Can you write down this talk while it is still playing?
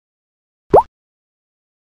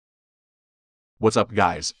What's up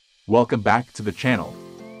guys? Welcome back to the channel.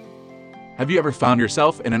 Have you ever found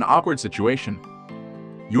yourself in an awkward situation?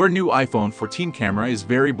 Your new iPhone 14 camera is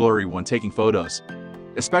very blurry when taking photos,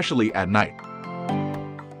 especially at night.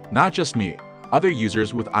 Not just me, other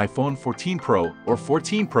users with iPhone 14 Pro or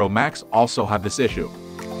 14 Pro Max also have this issue.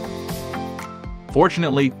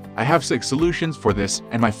 Fortunately, I have 6 solutions for this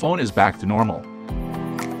and my phone is back to normal.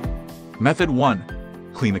 Method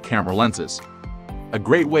 1. Clean the camera lenses. A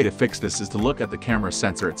great way to fix this is to look at the camera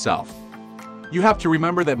sensor itself. You have to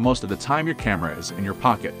remember that most of the time your camera is in your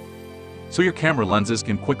pocket, so your camera lenses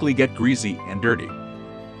can quickly get greasy and dirty.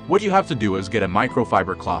 What you have to do is get a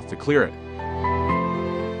microfiber cloth to clear it.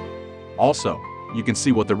 Also, you can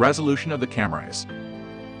see what the resolution of the camera is.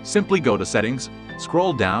 Simply go to Settings,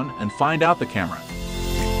 scroll down and find out the camera.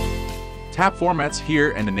 Tap Formats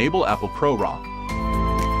here and enable Apple Pro RAW.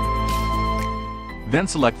 Then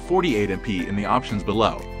select 48MP in the options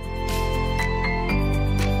below.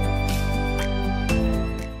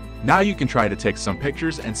 Now you can try to take some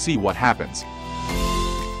pictures and see what happens.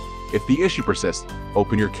 If the issue persists,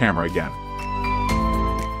 open your camera again.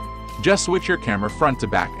 Just switch your camera front to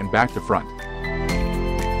back and back to front.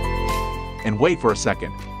 And wait for a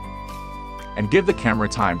second. And give the camera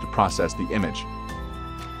time to process the image.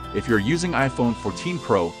 If you're using iPhone 14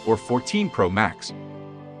 Pro or 14 Pro Max,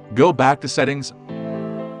 go back to Settings,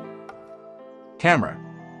 Camera.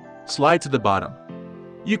 Slide to the bottom.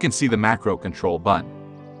 You can see the macro control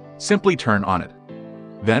button. Simply turn on it.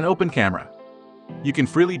 Then open Camera. You can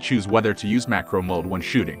freely choose whether to use macro mode when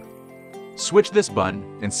shooting. Switch this button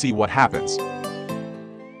and see what happens.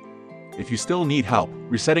 If you still need help,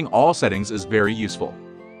 resetting all settings is very useful.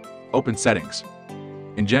 Open Settings.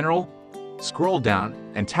 In General, scroll down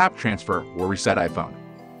and tap Transfer or Reset iPhone.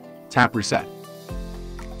 Tap Reset.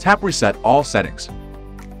 Tap Reset all settings.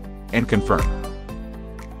 And confirm.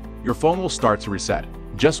 Your phone will start to reset.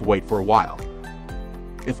 Just wait for a while.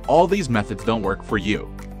 If all these methods don't work for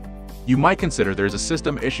you, you might consider there's a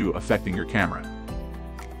system issue affecting your camera.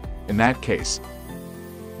 In that case,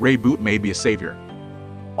 ReiBoot may be a savior.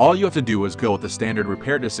 All you have to do is go with the standard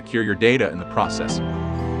repair to secure your data in the process.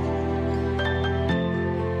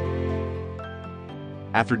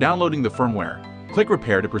 After downloading the firmware, click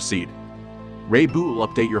Repair to proceed. ReiBoot will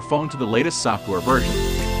update your phone to the latest software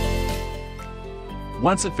version.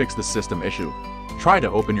 Once it fixed the system issue, try to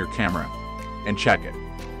open your camera and check it.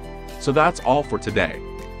 So that's all for today.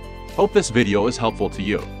 Hope this video is helpful to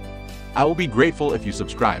you. I will be grateful if you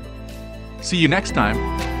subscribe. See you next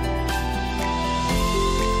time.